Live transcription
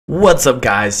What's up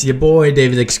guys, your boy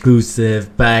David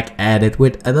Exclusive back at it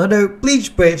with another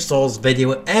Bleach Brave Souls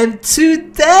video, and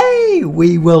today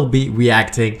we will be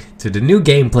reacting to the new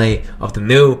gameplay of the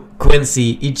new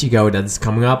Quincy Ichigo that is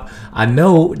coming up. I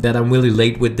know that I'm really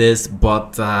late with this,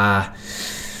 but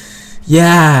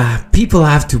yeah, people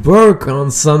have to work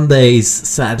on Sundays,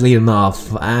 sadly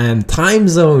enough, and time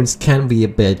zones can be a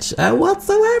bitch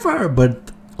whatsoever,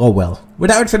 but oh well.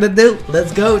 Without further ado,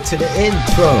 let's go to the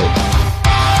intro.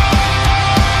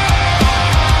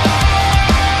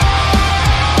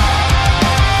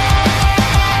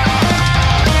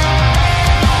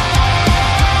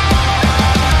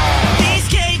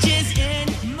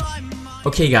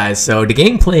 Okay guys, so the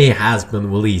gameplay has been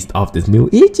released of this new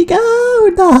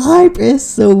Ichigo. The hype is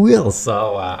so real,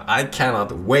 so I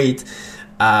cannot wait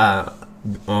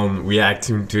on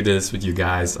reacting to this with you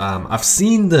guys. I've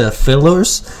seen the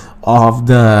fillers of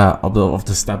the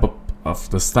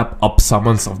step up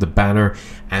summons of the banner,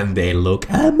 and they look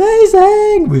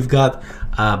amazing. We've got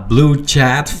blue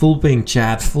chat, full wing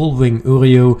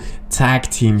Uryu, tag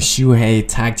team Shuhei,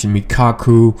 tag team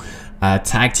Mikaku,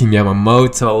 tag team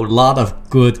Yamamoto. A lot of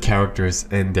good characters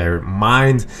in there.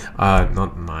 Mind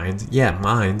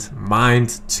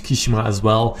Tsukishima as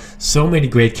well. So many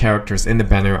great characters in the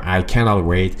banner. I cannot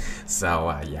wait.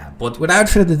 So yeah, but without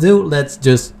further ado, let's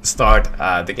just start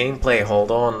the gameplay.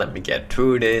 Hold on, let me get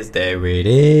through this. There it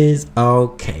is.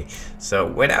 Okay, so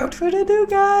without further ado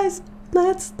guys,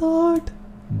 let's start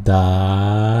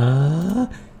the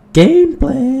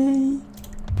gameplay.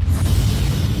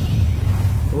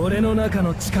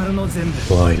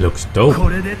 Boy, looks dope.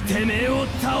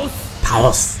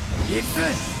 Taos.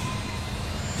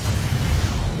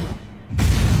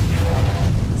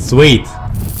 Sweet.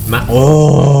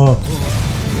 Oh,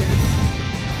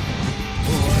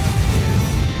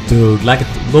 dude, look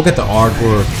at the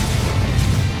artwork.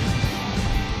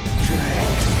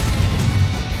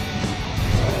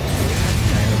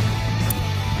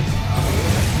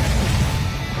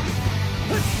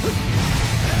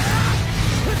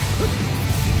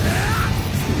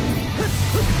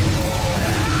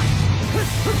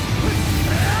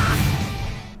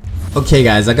 Okay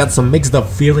guys, I got some mixed up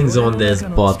feelings on this,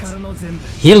 but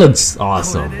he looks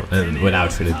awesome, and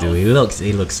without further ado, he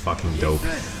looks fucking dope.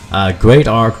 Great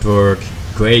artwork,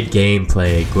 great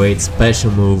gameplay, great special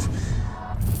move.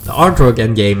 The artwork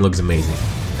and game looks amazing.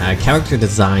 Character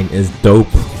design is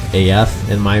dope AF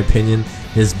in my opinion.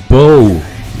 His bow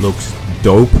looks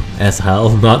dope as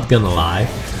hell, not gonna lie.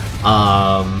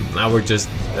 Now we're just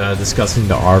discussing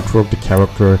the artwork, the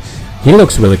character. He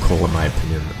looks really cool in my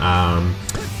opinion.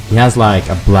 He has like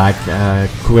a black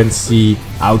Quincy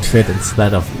outfit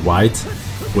instead of white,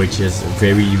 which is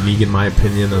very unique in my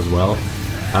opinion as well.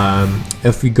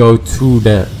 If we go to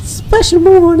the special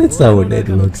move on its own, it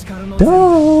looks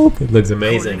dope. It looks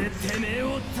amazing.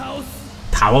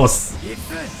 Taos.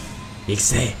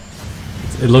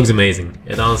 It looks amazing.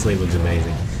 It honestly looks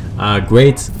amazing.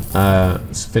 Great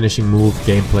finishing move,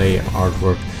 gameplay,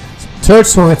 artwork. Third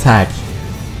strong attack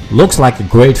looks like a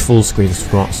great full screen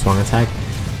strong attack.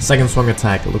 Second strong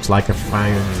attack looks like a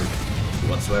fine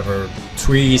whatsoever,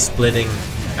 3 splitting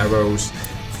arrows.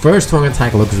 First strong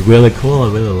attack looks really cool. I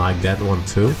really like that one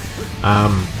too.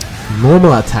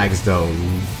 Normal attacks though,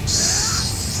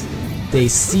 they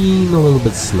seem a little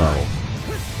bit slow.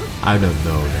 I don't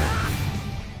know that.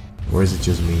 Or is it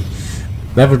just me?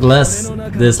 Nevertheless,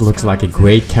 this looks like a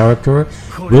great character.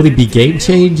 Will he be game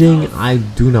changing? I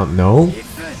do not know.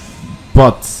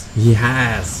 But he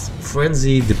has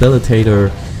Frenzy,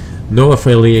 Debilitator, no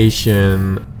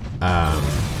affiliation,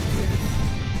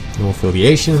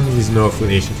 he's no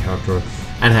affiliation character,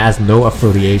 and has no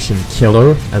affiliation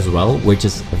killer as well, which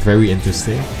is very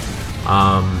interesting.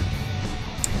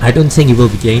 I don't think he will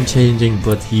be game changing,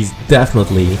 but he's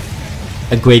definitely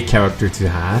a great character to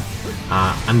have.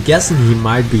 I'm guessing he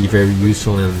might be very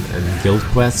useful in guild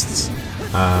quests.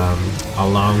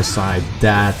 Alongside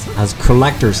that, as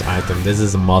collector's item, this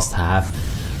is a must-have.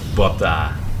 But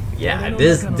yeah,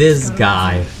 this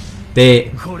guy,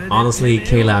 honestly,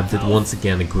 K-Lab did once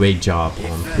again a great job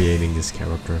on creating this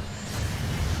character.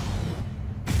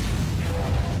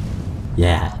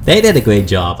 Yeah, they did a great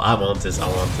job. I want this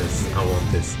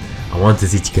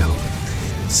Ichigo.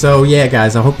 So yeah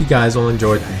guys, I hope you guys all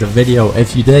enjoyed the video.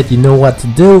 If you did, you know what to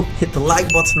do. Hit the like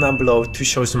button down below to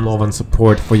show some love and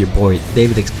support for your boy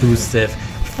David Exclusive,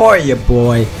 for your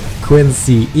boy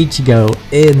Quincy Ichigo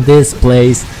in this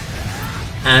place.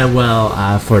 And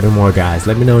well, furthermore guys,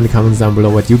 let me know in the comments down below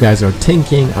what you guys are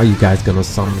thinking. Are you guys gonna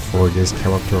summon for this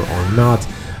character or not?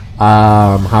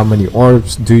 How many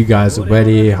orbs do you guys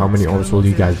already? How many orbs will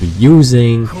you guys be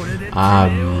using?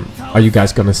 Are you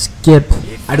guys gonna skip?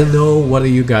 I don't know. What are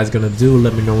you guys gonna do?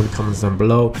 Let me know in the comments down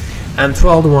below. And for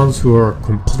all the ones who are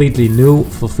completely new,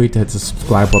 feel free to hit the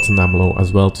subscribe button down below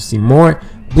as well to see more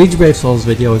Bleach Brave Souls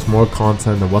videos, more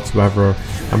content and whatsoever.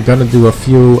 I'm gonna do a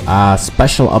few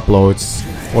special uploads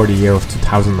for the year of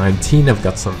 2019. I've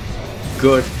got some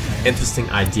good, interesting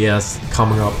ideas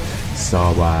coming up,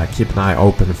 so keep an eye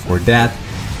open for that.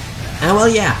 And well,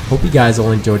 yeah, hope you guys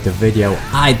all enjoyed the video.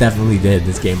 I definitely did.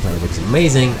 This gameplay looks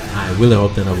amazing. I really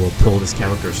hope that I will pull this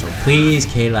character, so please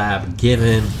K-Lab, give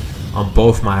him on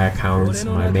both my accounts,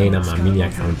 my main and my mini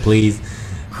account, please.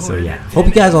 So yeah, hope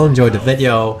you guys all enjoyed the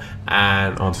video,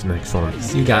 and on to the next one.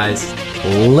 See you guys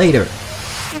later.